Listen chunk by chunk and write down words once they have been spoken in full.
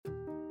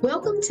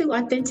Welcome to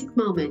Authentic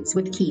Moments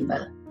with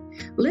Kiva.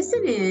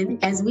 Listen in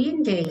as we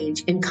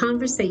engage in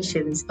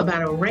conversations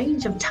about a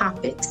range of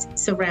topics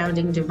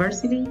surrounding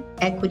diversity,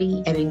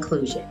 equity, and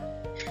inclusion.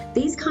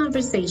 These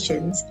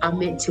conversations are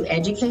meant to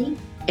educate,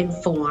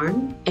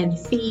 inform, and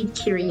feed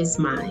curious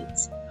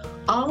minds,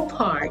 all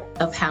part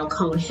of how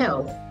Cone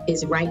Health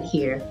is right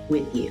here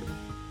with you.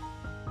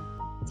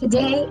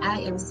 Today, I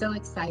am so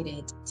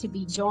excited to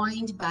be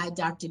joined by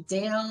Dr.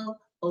 Dale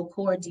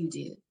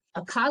Okor-Dudu.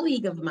 A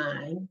colleague of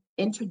mine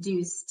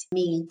introduced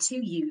me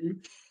to you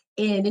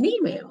in an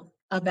email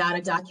about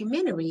a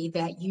documentary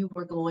that you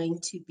were going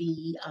to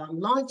be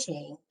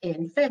launching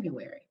in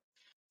February.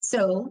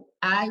 So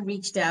I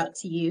reached out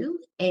to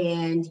you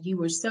and you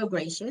were so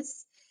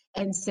gracious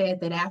and said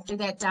that after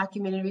that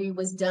documentary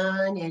was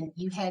done and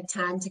you had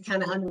time to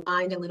kind of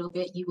unwind a little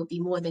bit, you would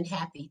be more than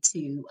happy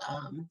to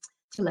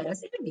let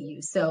us interview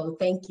you. So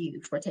thank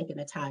you for taking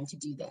the time to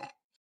do that.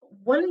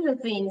 One of the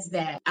things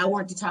that I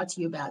want to talk to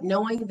you about,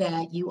 knowing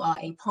that you are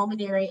a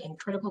pulmonary and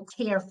critical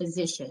care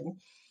physician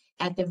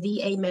at the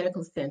VA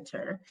Medical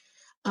Center,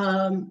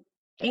 and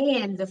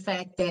the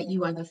fact that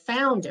you are the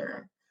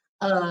founder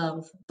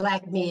of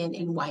Black Men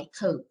in White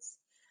Coats.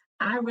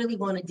 I really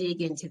want to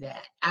dig into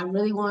that. I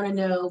really want to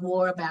know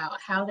more about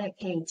how that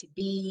came to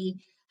be,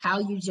 how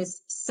you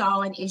just saw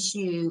an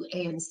issue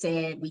and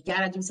said, we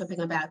got to do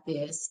something about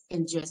this,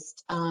 and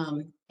just,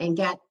 and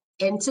got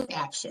into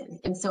action.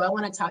 And so I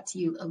want to talk to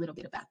you a little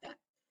bit about that.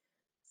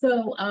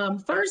 So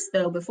first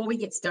though, before we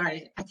get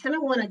started, I kind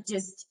of want to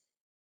just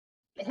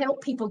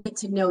help people get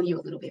to know you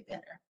a little bit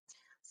better.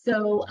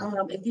 So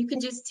if you can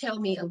just tell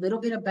me a little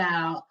bit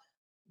about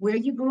where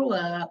you grew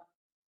up,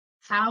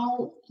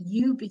 how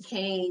you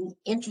became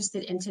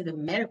interested into the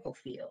medical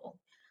field,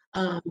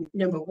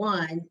 number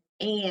one,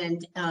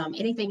 and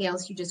anything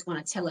else you just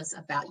want to tell us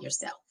about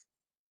yourself.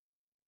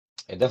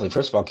 Yeah, definitely.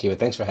 First of all, Kiva,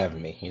 thanks for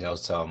having me.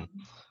 It's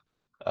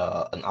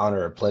an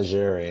honor, a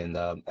pleasure, and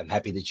I'm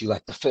happy that you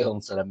like the film.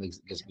 So that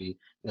gets me,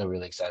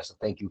 really excited. So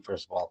thank you,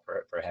 first of all,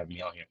 for having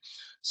me on here.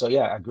 So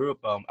yeah, I grew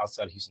up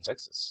outside of Houston,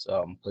 Texas,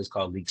 a place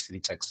called League City,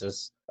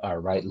 Texas,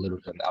 right,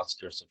 literally on the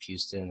outskirts of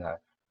Houston. I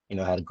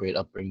had a great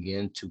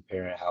upbringing,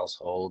 two-parent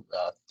household,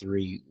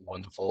 three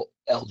wonderful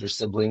elder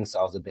siblings. So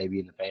I was a baby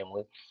in the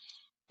family,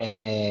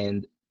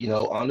 and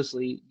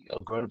honestly,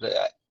 growing up,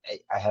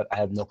 I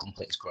have no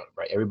complaints growing up.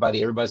 Right,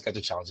 everybody's got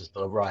their challenges,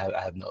 but overall,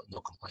 I have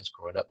no complaints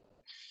growing up.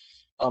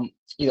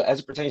 As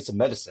it pertains to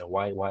medicine,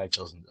 why I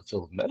chose the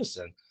field of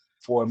medicine,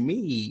 for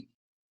me,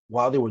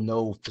 while there were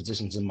no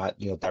physicians in my,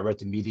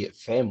 direct immediate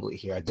family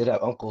here, I did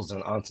have uncles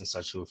and aunts and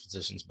such who were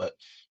physicians, but,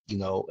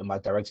 in my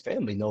direct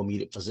family, no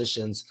immediate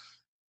physicians.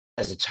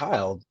 As a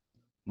child,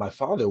 my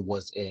father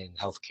was in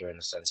healthcare in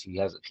a sense. He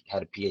had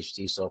a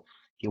PhD, so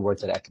he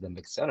worked at an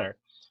academic center.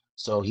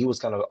 So he was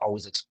kind of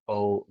always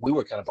exposed. We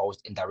were kind of always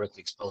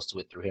indirectly exposed to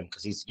it through him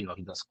because he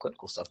does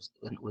clinical stuff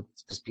with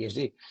his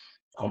PhD.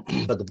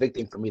 But the big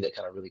thing for me that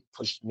kind of really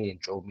pushed me and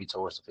drove me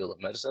towards the field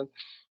of medicine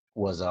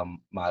was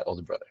my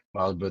older brother.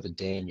 My older brother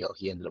Daniel,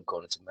 he ended up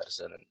going into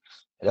medicine, and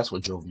that's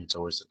what drove me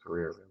towards the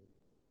career, really.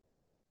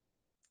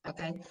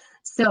 Okay,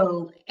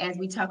 so as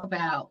we talk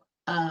about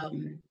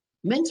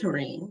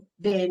mentoring,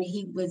 then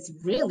he was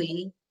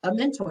really a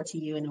mentor to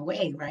you in a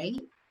way, right?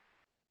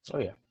 Oh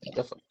yeah, Yeah.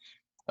 definitely.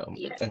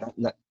 Yeah.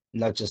 And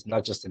not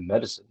just in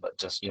medicine, but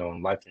just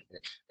in life,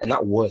 and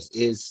not was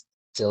is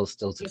still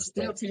to It's this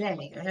still day.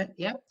 today.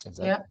 Yep.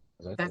 Exactly, Yep.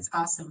 exactly. That's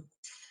awesome.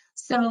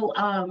 So,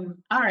 all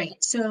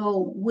right.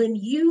 So when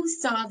you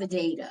saw the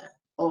data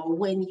or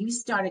when you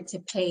started to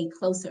pay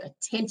closer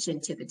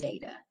attention to the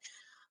data,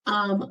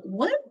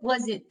 what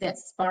was it that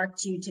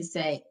sparked you to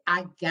say,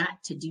 I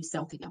got to do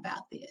something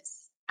about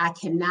this? I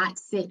cannot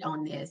sit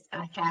on this.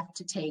 I have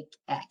to take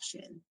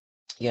action.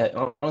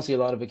 Yeah, honestly, a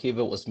lot of it,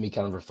 Kiva, was me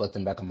kind of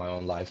reflecting back on my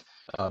own life.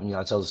 I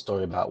tell the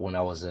story about when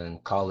I was in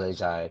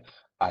college.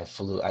 I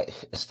flew.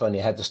 It's funny.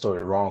 I had the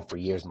story wrong for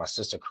years. My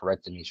sister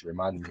corrected me. She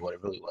reminded me what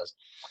it really was.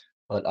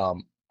 But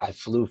I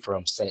flew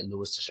from St.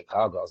 Louis to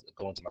Chicago. I was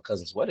going to my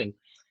cousin's wedding,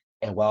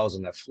 and while I was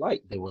on that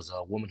flight, there was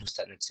a woman who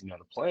sat next to me on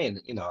the plane.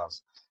 I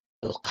was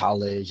in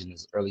college in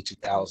the early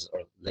 2000s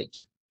or late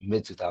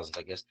mid 2000s,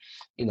 I guess.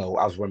 I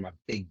was wearing my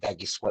big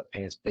baggy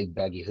sweatpants, big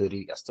baggy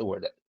hoodie. I still wear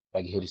that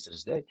baggy hoodies to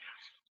this day.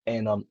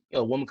 And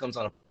a woman comes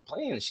on a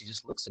plane and she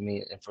just looks at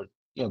me, and for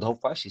the whole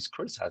flight she's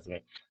criticizing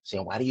me,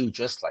 saying, "Why do you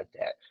dress like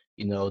that?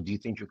 Do you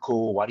think you're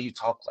cool? Why do you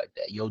talk like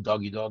that? Yo,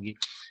 doggy, doggy."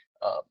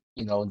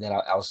 And then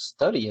I was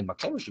studying my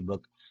chemistry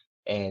book,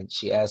 and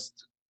she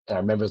asked, and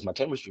I remember it's my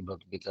chemistry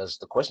book because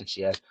the question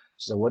she asked,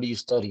 she said, "What are you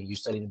studying? You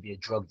studying to be a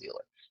drug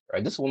dealer?"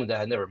 Right? This woman that I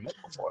had never met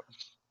before.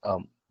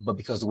 But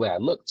because the way I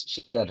looked,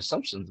 she had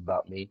assumptions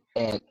about me,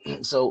 and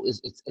so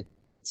it's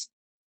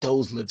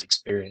those lived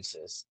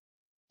experiences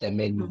that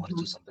made me want to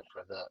do Mhm. something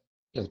for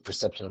the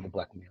perception of the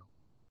Black male.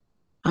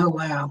 Oh,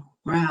 wow.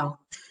 Wow.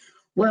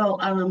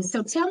 Well,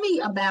 so tell me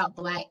about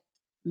Black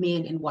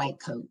Men in White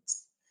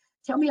Coats.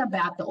 Tell me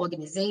about the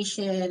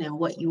organization and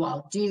what you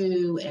all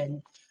do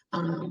and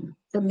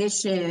the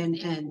mission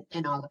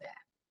and all of that.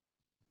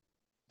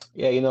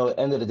 Yeah, at the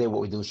end of the day,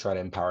 what we do is try to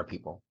empower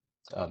people.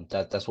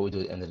 That's what we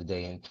do at the end of the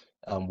day.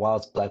 And while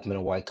it's Black men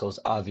and white coats,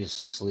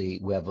 obviously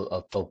we have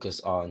a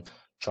focus on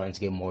trying to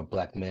get more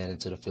Black men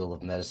into the field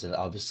of medicine.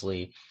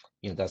 Obviously,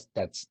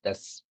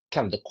 that's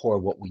kind of the core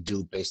of what we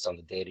do based on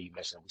the data you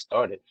mentioned we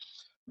started.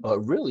 But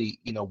really,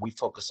 we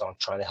focus on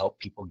trying to help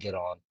people get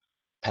on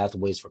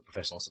pathways for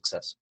professional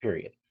success,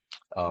 period.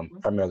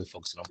 Primarily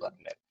focusing on Black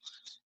men.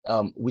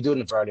 We do it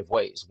in a variety of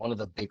ways. One of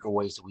the bigger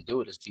ways that we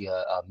do it is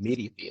via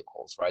media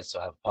vehicles, right? So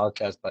I have a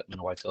podcast, Black Men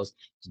and White Coats.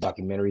 It's a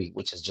documentary,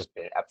 which has just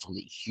been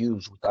absolutely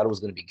huge. We thought it was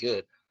going to be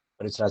good,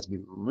 but it turned out to be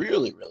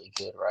really, really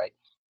good, right?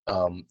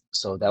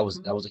 So that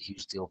was a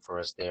huge deal for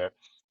us there.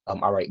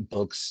 I write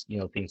books,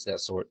 things of that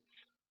sort.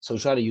 So we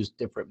try to use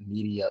different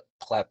media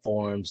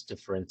platforms,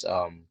 different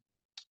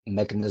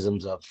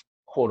mechanisms of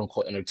quote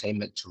unquote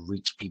entertainment to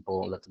reach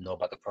people and let them know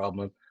about the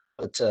problem,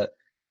 but to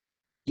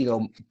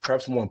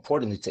perhaps more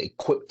importantly, to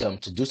equip them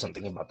to do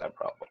something about that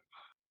problem.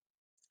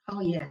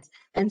 Oh, yes.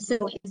 And so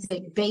is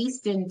it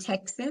based in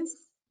Texas?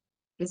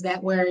 Is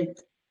that where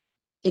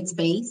it's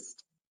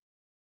based?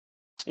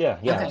 Yeah.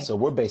 Okay. So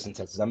we're based in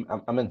Texas.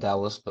 I'm in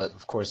Dallas, but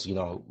of course,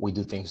 we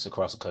do things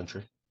across the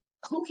country.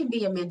 Who can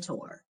be a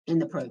mentor in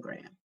the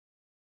program?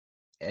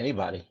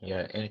 Anybody,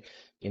 yeah. And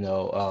you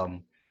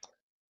know,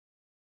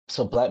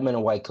 so Black men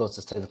and white coats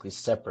is technically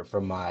separate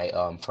from my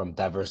from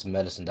diverse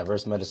medicine.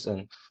 Diverse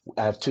medicine,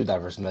 I have two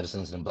diverse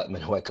medicines in Black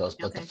men and white coats,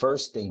 but the Okay.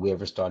 first thing we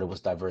ever started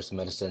was Diverse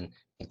Medicine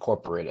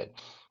Incorporated.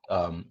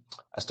 I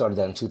started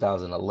that in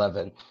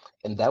 2011,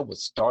 and that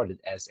was started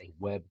as a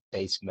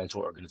web-based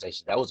mentor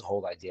organization. That was the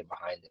whole idea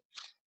behind it.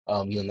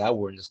 Now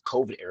we're in this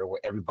COVID era where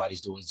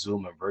everybody's doing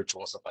Zoom and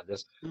virtual and stuff like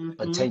this.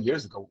 But Mm-hmm. 10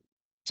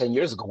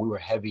 years ago, we were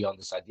heavy on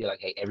this idea, like,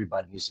 hey,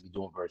 everybody needs to be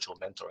doing virtual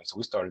mentoring. So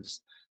we started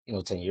this,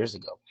 10 years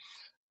ago.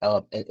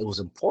 And it was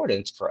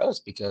important for us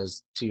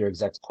because, to your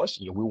exact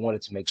question, we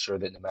wanted to make sure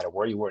that no matter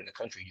where you were in the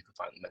country, you could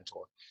find a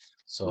mentor.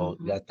 So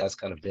Mm-hmm. that's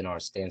kind of been our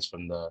stance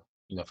from the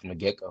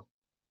get-go.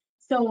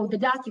 So the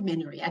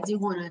documentary, I do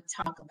want to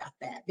talk about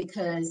that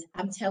because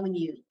I'm telling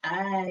you,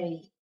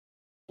 I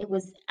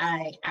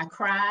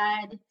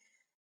cried,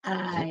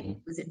 I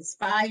Mhm. was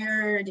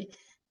inspired,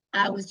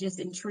 I was just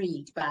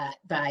intrigued by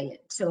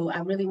it. So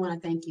I really want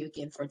to thank you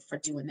again for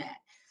doing that.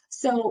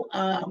 So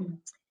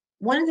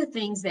one of the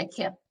things that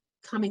kept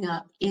coming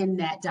up in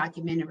that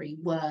documentary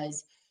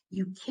was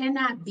you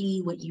cannot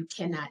be what you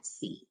cannot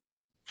see.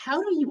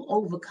 How do you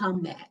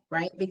overcome that,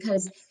 right?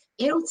 Because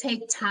it'll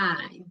take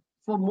time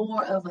for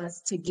more of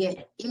us to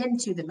get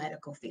into the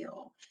medical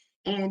field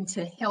and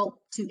to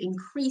help to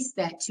increase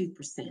that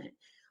 2%.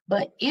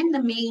 But in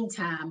the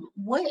meantime,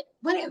 what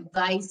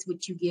advice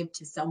would you give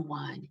to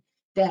someone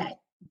that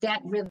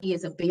really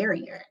is a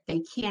barrier?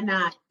 They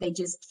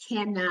just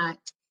cannot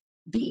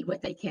be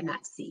what they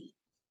cannot see.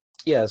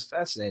 Yeah, it's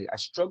fascinating. I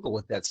struggle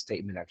with that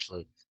statement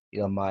actually.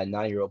 My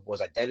 9-year-old boy's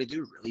like, Daddy, do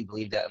you really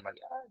believe that? I'm like,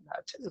 nah,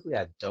 technically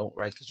I don't,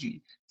 right? Because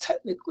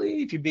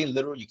technically, if you're being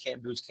literal, you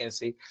can't be what you can't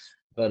see.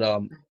 But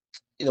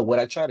what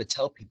I try to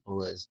tell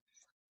people is,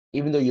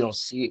 even though you don't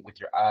see it with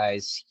your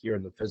eyes here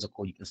in the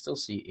physical, you can still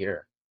see it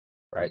here,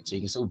 right? So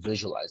you can still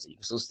visualize it, you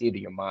can still see it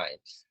in your mind.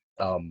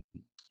 Um,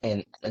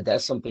 and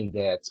that's something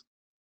that,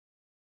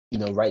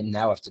 right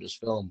now after this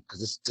film,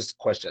 because it's just a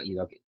question,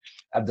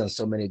 I've done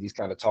so many of these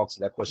kind of talks,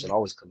 and that question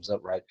always comes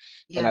up, right?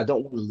 And Yeah, I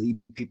don't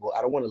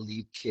want to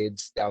lead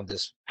kids down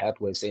this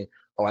pathway saying,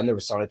 oh, I never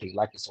saw anything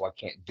like it, so I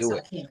can't do so I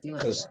it. can't do it.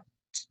 Because,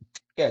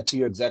 yeah, to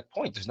your exact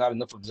point, there's not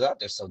enough of us out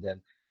there. So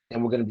then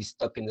we're going to be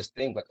stuck in this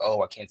thing like,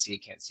 oh, I can't see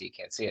it, can't see it,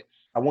 can't see it.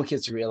 I want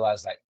kids to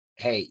realize, like,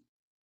 hey,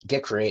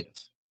 get creative,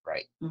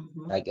 right?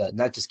 Mm-hmm. Like,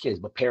 not just kids,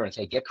 but parents.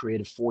 Hey, get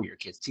creative for your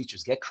kids.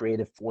 Teachers, get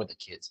creative for the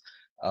kids,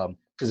 because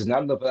there's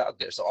not enough out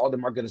there. So all of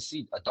them are going to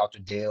see a Dr.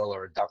 Dale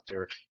or a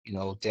Dr.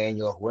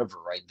 Daniel or whoever,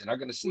 right? They're not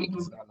going to see it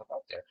because Mm-hmm. there's not enough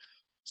out there.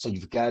 So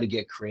you've got to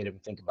get creative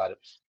and think about it.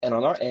 And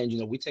on our end,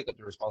 we take up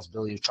the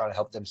responsibility of trying to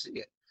help them see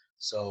it.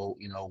 So,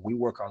 we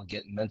work on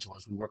getting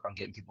mentors, we work on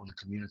getting people in the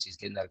communities,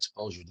 getting that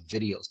exposure, the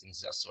videos, things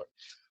of that sort.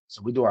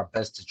 So we do our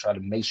best to try to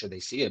make sure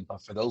they see it.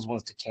 But for those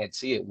ones that can't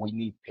see it, we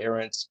need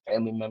parents,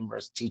 family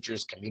members,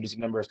 teachers, community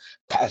members,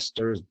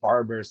 pastors,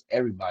 barbers,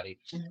 everybody.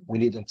 We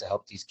need them to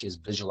help these kids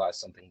visualize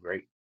something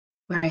great.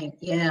 Right.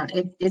 Yeah.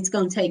 It's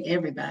going to take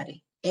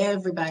everybody.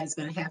 Everybody's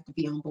going to have to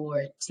be on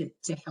board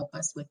to help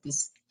us with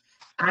this.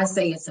 I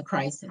say it's a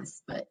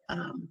crisis, but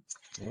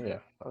Oh yeah.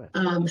 Oh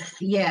yeah.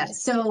 yeah.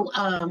 So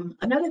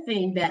another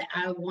thing that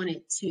I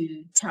wanted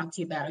to talk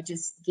to you about, or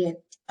just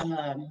get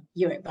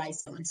your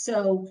advice on.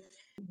 So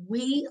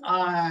we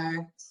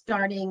are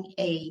starting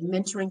a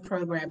mentoring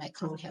program at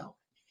Cone Health,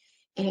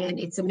 and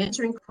it's a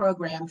mentoring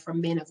program for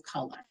men of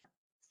color.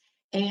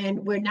 And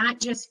we're not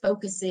just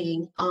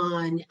focusing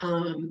on,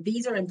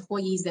 these are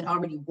employees that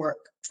already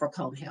work for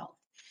Cone Health.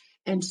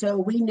 And so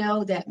we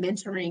know that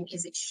mentoring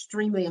is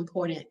extremely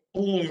important,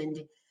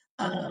 and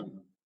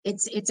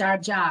it's our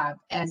job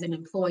as an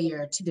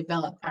employer to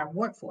develop our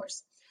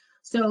workforce.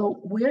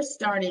 So we're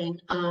starting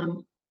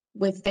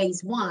with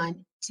phase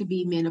one to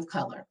be men of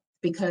color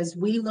because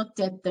we looked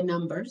at the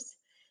numbers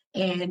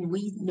and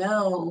we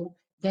know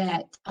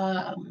that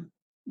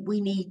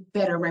we need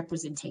better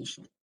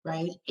representation,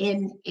 right?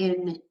 In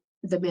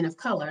the men of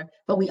color,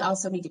 but we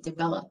also need to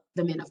develop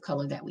the men of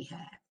color that we have.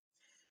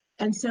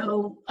 And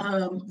so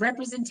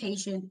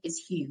representation is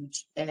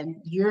huge, and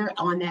you're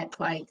on that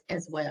plight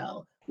as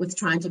well with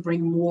trying to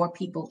bring more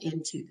people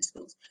into the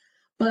schools.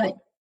 But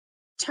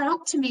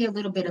talk to me a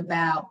little bit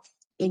about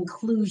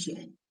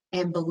inclusion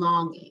and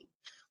belonging,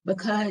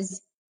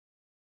 because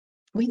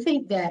we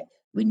think that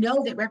we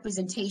know that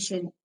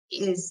representation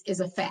is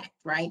a fact,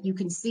 right? You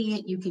can see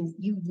it,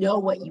 you know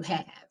what you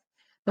have.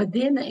 But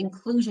then the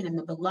inclusion and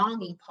the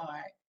belonging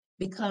part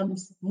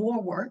becomes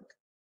more work,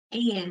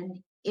 and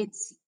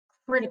it's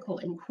critical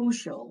and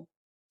crucial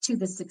to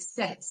the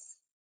success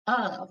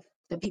of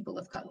the people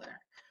of color.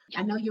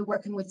 I know you're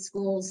working with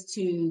schools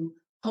to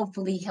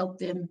hopefully help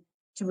them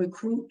to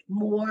recruit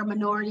more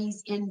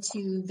minorities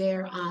into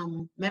their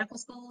medical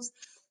schools.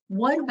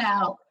 What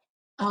about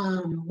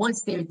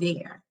once they're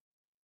there?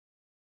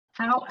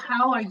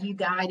 How are you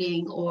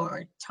guiding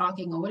or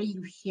talking, or what are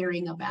you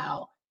hearing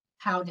about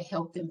how to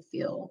help them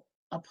feel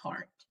a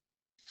part?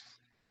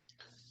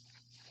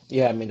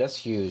 Yeah, I mean that's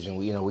huge, and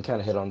we kind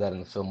of hit on that in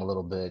the film a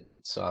little bit.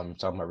 So I'm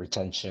talking about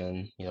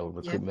retention, Yeah.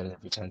 recruitment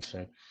and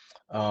retention.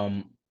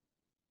 Um,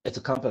 it's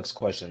a complex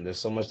question. There's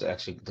so much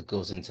that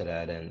goes into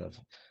that, and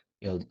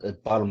the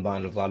bottom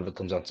line of a lot of it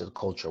comes down to the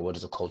culture. What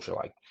is the culture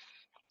like?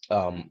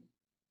 Um,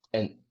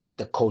 and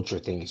the culture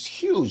thing is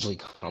hugely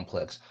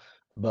complex.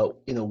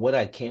 But what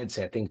I can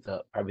say, I think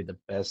the probably the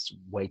best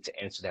way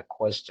to answer that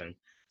question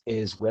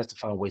is we have to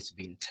find ways to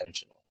be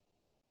intentional,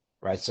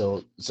 right?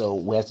 So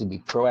we have to be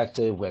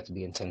proactive. We have to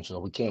be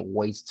intentional. We can't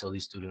wait till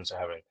these students are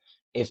having,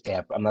 if they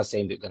have. I'm not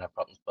saying they're gonna have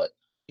problems, but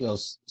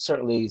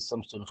certainly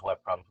some students will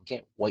have problems. We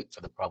can't wait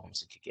for the problems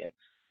to kick in.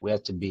 We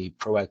have to be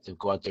proactive,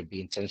 go out there,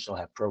 be intentional,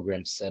 have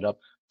programs set up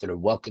that are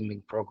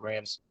welcoming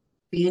programs.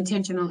 Be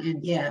intentional,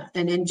 and yeah,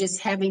 and then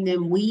just having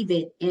them weave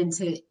it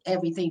into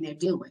everything they're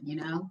doing.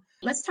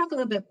 Let's talk a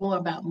little bit more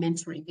about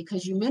mentoring,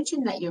 because you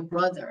mentioned that your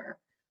brother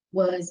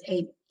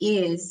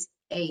is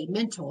a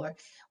mentor.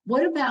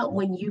 What about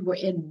when you were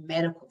in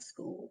medical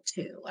school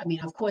too? I mean,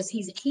 of course,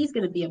 he's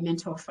going to be a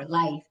mentor for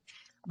life,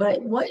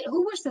 but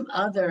who were some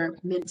other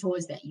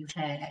mentors that you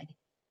had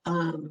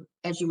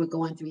as you were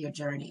going through your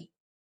journey?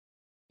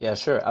 Yeah,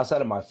 sure.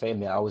 Outside of my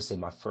family, I would say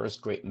my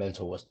first great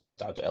mentor was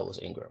Dr. Ellis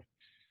Ingram.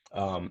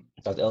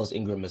 Dr. Ellis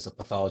Ingram is a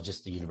pathologist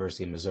at the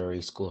University of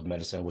Missouri School of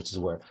Medicine, which is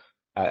where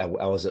I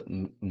was at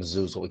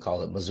Mizzou, is what we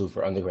call it, Mizzou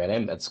for undergrad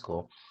and med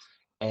school.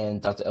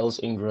 And Dr. Ellis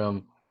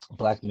Ingram,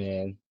 Black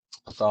man,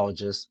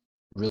 pathologist,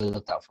 really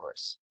looked out for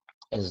us.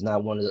 And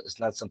it's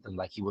not something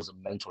like he was a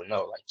mentor.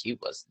 No, like he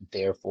was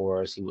there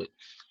for us. He would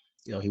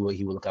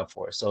look out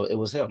for us. So it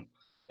was him.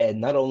 And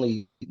not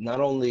only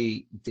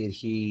did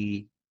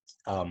he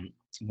um,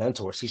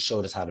 mentor us, he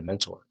showed us how to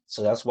mentor.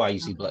 So that's why you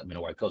see Black men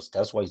and white coats.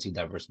 That's why you see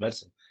diverse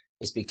medicine.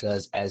 It's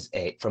because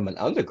from an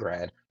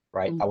undergrad,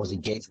 right, I was Mhm.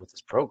 engaged with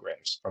his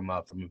programs from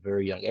a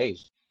very young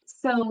age.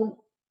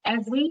 So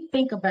as we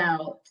think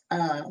about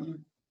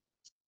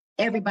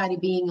everybody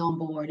being on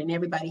board and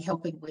everybody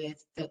helping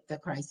with the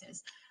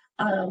crisis,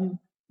 um,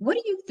 what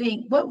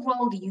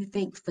role do you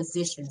think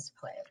physicians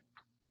play?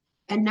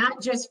 And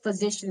not just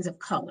physicians of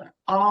color,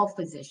 all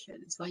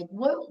physicians. Like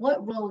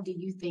what role do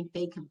you think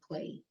they can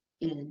play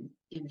in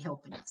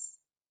helping us?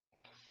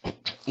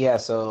 Yeah,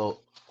 so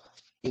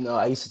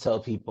I used to tell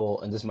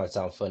people, and this might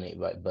sound funny,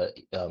 but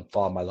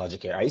follow my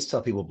logic here. I used to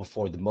tell people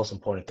before the most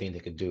important thing they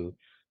could do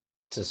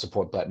to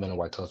support Black men and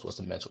white coats was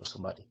to mentor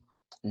somebody.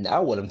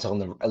 Now, what I'm telling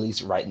them, at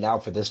least right now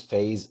for this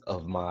phase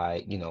of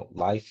my,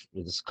 life,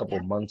 with this couple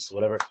Yeah. of months,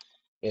 whatever,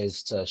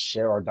 is to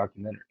share our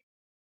documentary.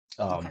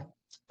 Okay. Um,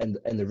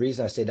 and the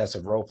reason I say that's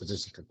a role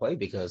physicians can play,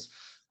 because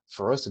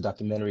for us, the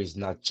documentary is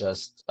not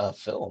just a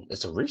film;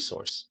 it's a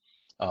resource.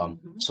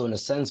 Mhm. So in a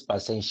sense, by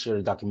saying share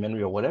the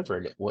documentary or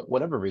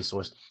whatever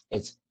resource,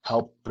 it's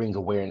help bring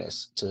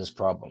awareness to this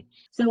problem.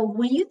 So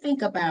when you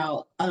think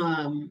about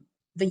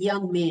the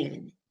young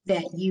men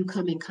that you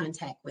come in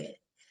contact with,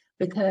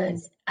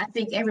 because I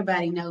think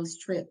everybody knows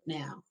Trip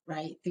now,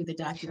 right? Through the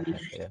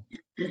documentary. Yeah,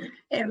 yeah.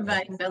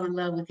 Everybody fell in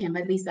love with him,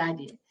 at least I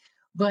did.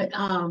 But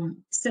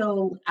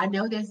so I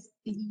know that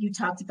you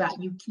talked about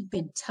you keep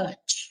in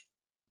touch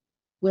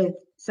with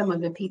some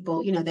of the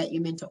people, that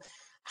you mentor.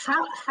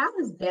 How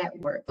does that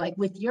work? Like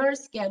with your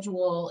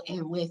schedule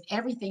and with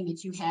everything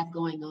that you have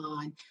going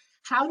on,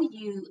 how do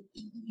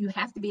you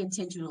have to be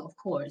intentional, of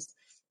course,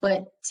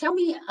 but tell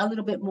me a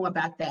little bit more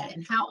about that,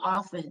 and how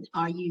often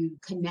are you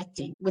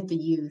connecting with the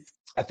youth?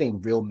 I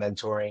think real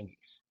mentoring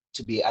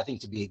to be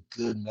a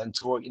good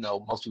mentor,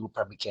 most people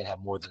probably can't have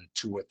more than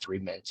two or three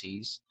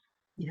mentees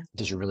Yeah.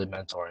 because you're really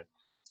mentoring.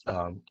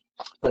 Um,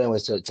 but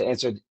anyways, to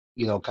answer,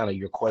 kind of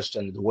your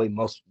question, the way a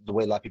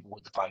lot of people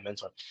would define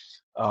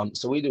mentoring.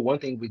 So one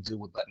thing we do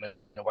with Black men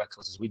and white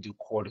coats is we do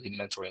quarterly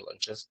mentoring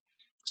lunches.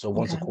 So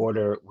once a Okay.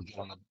 quarter, we get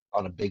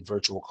on a big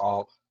virtual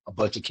call. A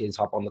bunch of kids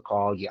hop on the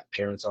call. You got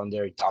parents on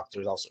there,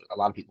 doctors, also a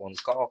lot of people on this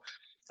call.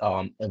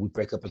 And we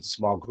break up into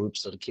small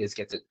groups so the kids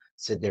get to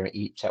sit there and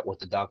eat, chat with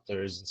the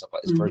doctors and stuff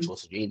like. It's Mhm. virtual,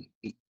 so you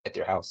eat at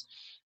their house.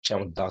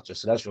 chatting with the doctor.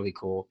 So that's really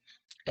cool.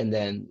 And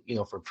then,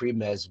 for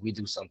pre-meds, we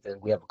do something.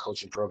 We have a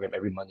coaching program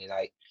every Monday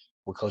night.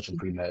 We're coaching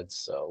pre-meds.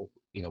 So,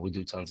 we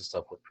do tons of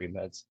stuff with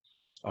pre-meds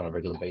on a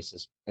regular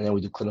basis. And then we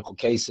do clinical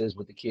cases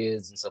with the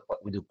kids and stuff.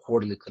 We do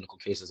quarterly clinical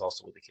cases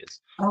also with the kids.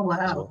 Oh, wow.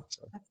 Well,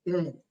 so, that's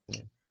good.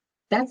 Yeah.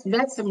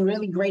 That's some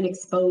really great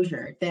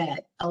exposure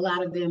that a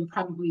lot of them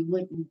probably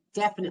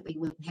definitely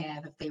wouldn't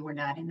have if they were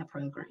not in the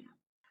program.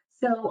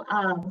 So,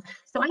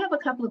 so I have a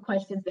couple of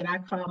questions that I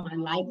call my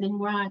lightning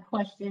rod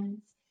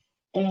questions.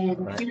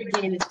 And right. Here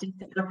again, it's just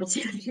an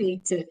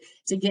opportunity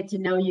to get to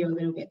know you a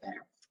little bit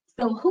better.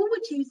 So who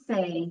would you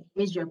say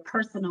is your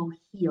personal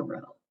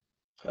hero?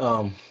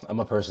 I'm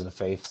a person of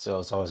faith, so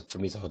it's always, for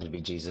me, it's always going to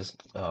be Jesus.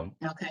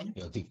 Okay.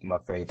 Deep in my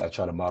faith, I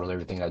try to model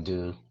everything I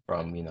do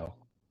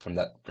from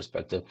that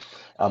perspective.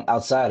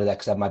 Outside of that,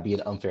 because that might be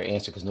an unfair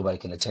answer because nobody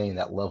can attain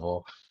that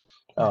level.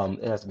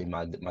 It has to be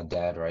my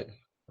dad, right?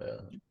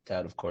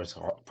 Dad, of course,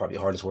 probably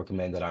the hardest working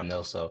man that I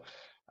know. So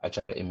I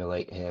try to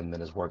emulate him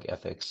and his work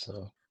ethics.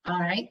 So. All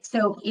right.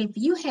 So if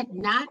you had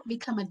not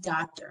become a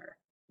doctor,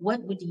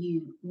 what would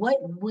you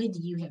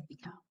have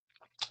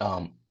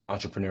become?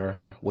 Entrepreneur,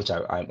 which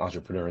I'm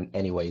entrepreneur in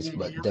anyways,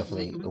 but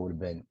definitely it would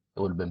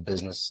have been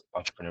business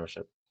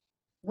entrepreneurship.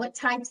 What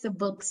types of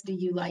books do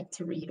you like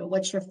to read, or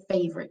what's your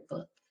favorite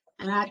book?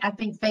 And I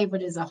think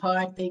favorite is a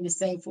hard thing to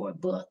say for a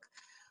book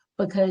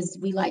because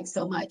we like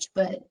so much,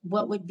 but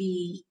what would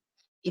be,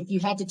 if you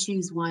had to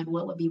choose one,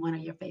 what would be one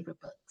of your favorite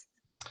books?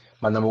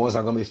 My number one's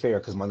not going to be fair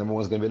because my number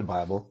one's going to be the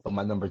Bible, but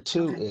my number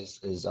two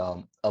is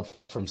Up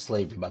from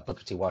Slavery by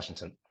Booker T.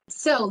 Washington.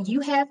 So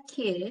you have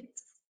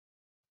kids,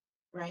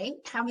 right?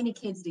 How many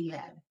kids do you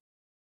have?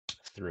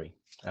 3.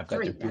 I've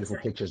got their beautiful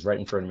pictures right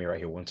in front of me right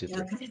here. 1, 2,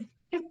 3. Okay.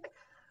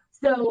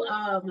 So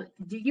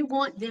do you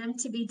want them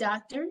to be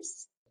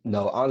doctors?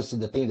 No, honestly,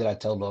 the thing that I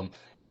tell them,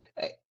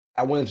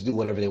 I want them to do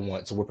whatever they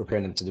want. So we're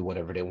preparing them to do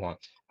whatever they want.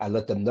 I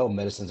let them know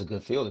medicine's a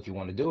good field if you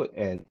want to do it.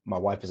 And my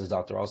wife is a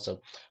doctor also.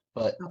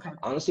 But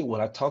honestly,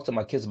 when I talk to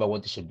my kids about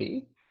what they should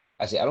be,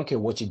 I say, I don't care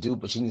what you do,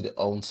 but you need to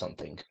own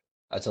something.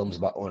 I tell them it's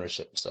about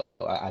ownership. So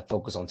I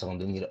focus on telling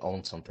them they need to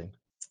own something.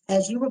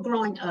 As you were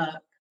growing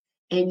up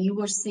and you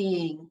were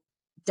seeing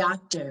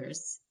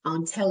doctors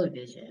on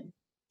television,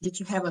 did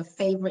you have a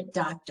favorite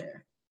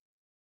doctor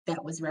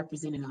that was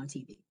represented on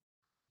TV?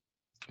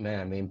 Man,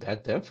 I mean,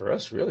 back then for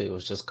us, really, it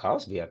was just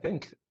Cosby, I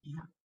think. Yeah.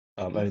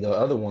 I mean, there were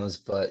other ones,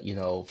 but,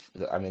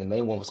 the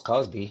main one was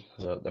Cosby.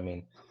 So,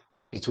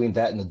 between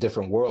that and A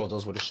Different World,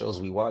 those were the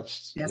shows we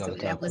watched.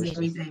 That was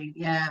everything.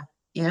 Yeah.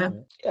 Yeah.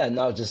 Yeah. And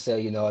I'll just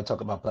say, I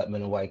talk about black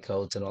men in white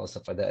coats and all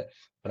stuff like that,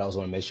 but I always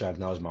want to make sure I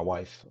acknowledge my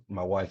wife.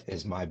 My wife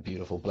is my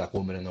beautiful black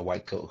woman in a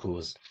white coat who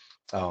is,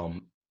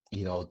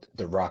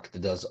 the rock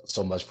that does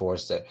so much for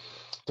us. That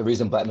the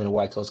reason black men in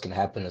white coats can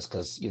happen is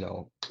because,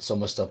 so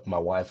much stuff my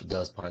wife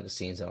does behind the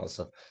scenes and all that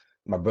stuff.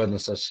 My brother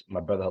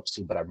helps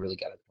too, but I really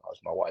got to acknowledge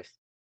my wife.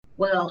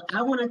 Well,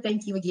 I want to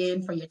thank you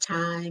again for your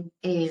time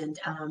and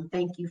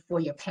thank you for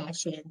your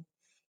passion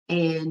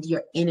and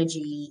your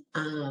energy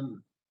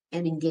and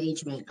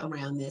engagement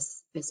around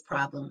this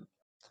problem.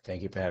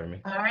 Thank you for having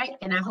me. All right.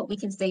 And I hope we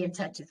can stay in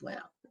touch as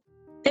well.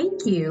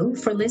 Thank you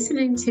for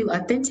listening to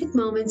Authentic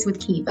Moments with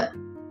Kiva.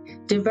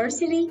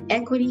 Diversity,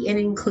 equity, and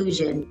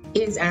inclusion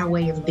is our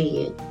way of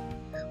being.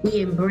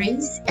 We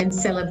embrace and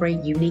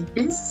celebrate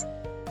uniqueness.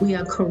 We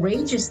are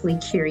courageously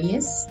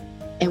curious,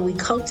 and we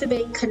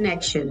cultivate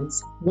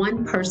connections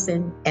one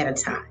person at a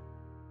time.